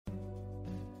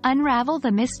Unravel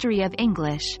the mystery of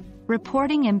English,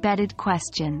 reporting embedded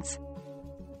questions.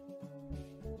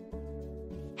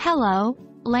 Hello,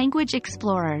 language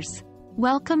explorers.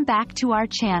 Welcome back to our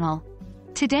channel.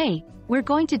 Today, we're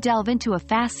going to delve into a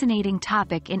fascinating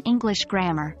topic in English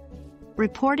grammar: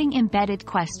 reporting embedded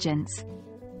questions.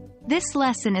 This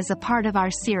lesson is a part of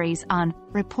our series on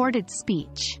reported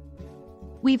speech.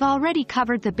 We've already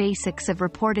covered the basics of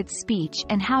reported speech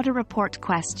and how to report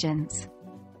questions.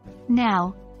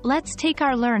 Now, let's take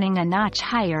our learning a notch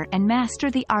higher and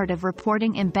master the art of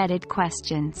reporting embedded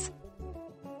questions.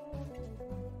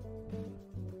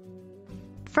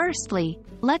 Firstly,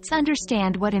 let's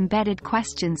understand what embedded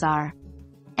questions are.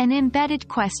 An embedded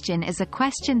question is a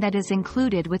question that is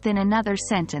included within another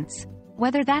sentence,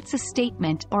 whether that's a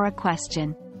statement or a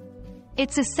question.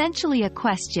 It's essentially a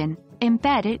question,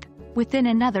 embedded, within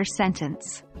another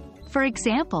sentence. For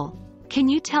example, can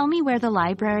you tell me where the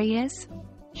library is?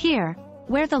 Here,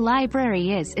 where the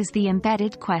library is the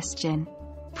embedded question.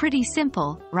 Pretty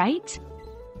simple, right?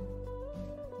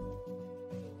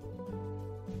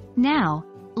 Now,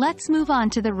 let's move on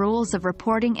to the rules of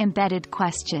reporting embedded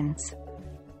questions.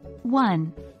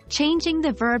 1. Changing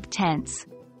the verb tense.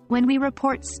 When we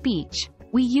report speech,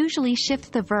 we usually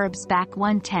shift the verbs back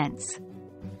one tense.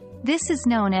 This is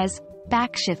known as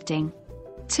backshifting.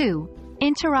 2.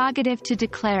 Interrogative to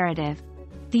declarative.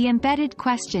 The embedded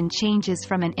question changes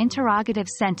from an interrogative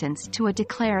sentence to a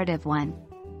declarative one.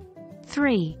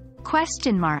 3.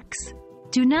 Question marks.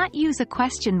 Do not use a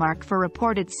question mark for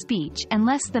reported speech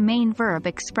unless the main verb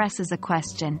expresses a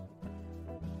question.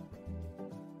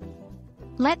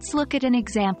 Let's look at an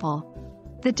example.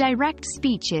 The direct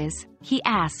speech is, he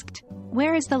asked,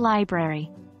 "Where is the library?"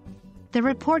 The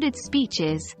reported speech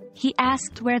is, he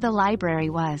asked where the library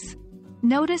was.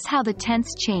 Notice how the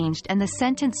tense changed and the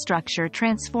sentence structure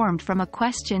transformed from a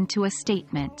question to a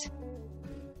statement.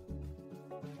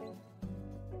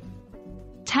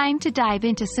 Time to dive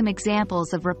into some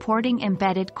examples of reporting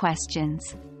embedded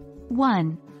questions.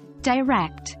 1.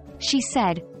 Direct. She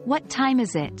said, "What time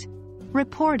is it?"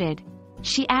 Reported.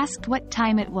 She asked what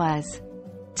time it was.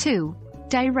 2.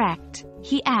 Direct.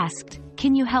 He asked,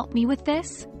 "Can you help me with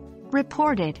this?"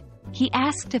 Reported. He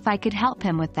asked if I could help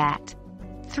him with that.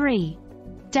 3.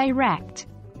 Direct.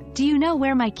 Do you know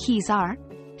where my keys are?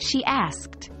 She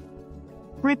asked.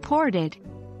 Reported.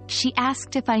 She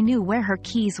asked if I knew where her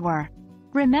keys were.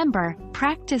 Remember,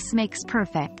 practice makes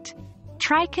perfect.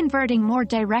 Try converting more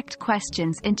direct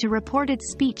questions into reported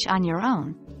speech on your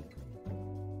own.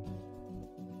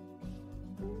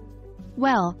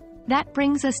 Well, that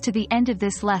brings us to the end of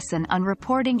this lesson on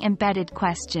reporting embedded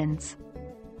questions.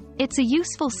 It's a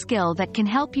useful skill that can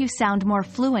help you sound more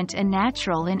fluent and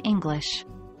natural in English.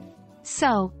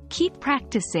 So, keep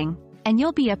practicing, and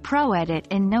you'll be a pro at it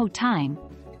in no time.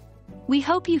 We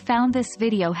hope you found this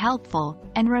video helpful,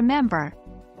 and remember,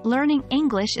 learning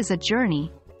English is a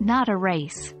journey, not a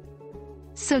race.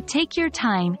 So take your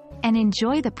time, and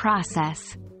enjoy the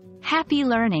process. Happy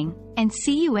learning, and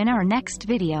see you in our next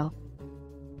video.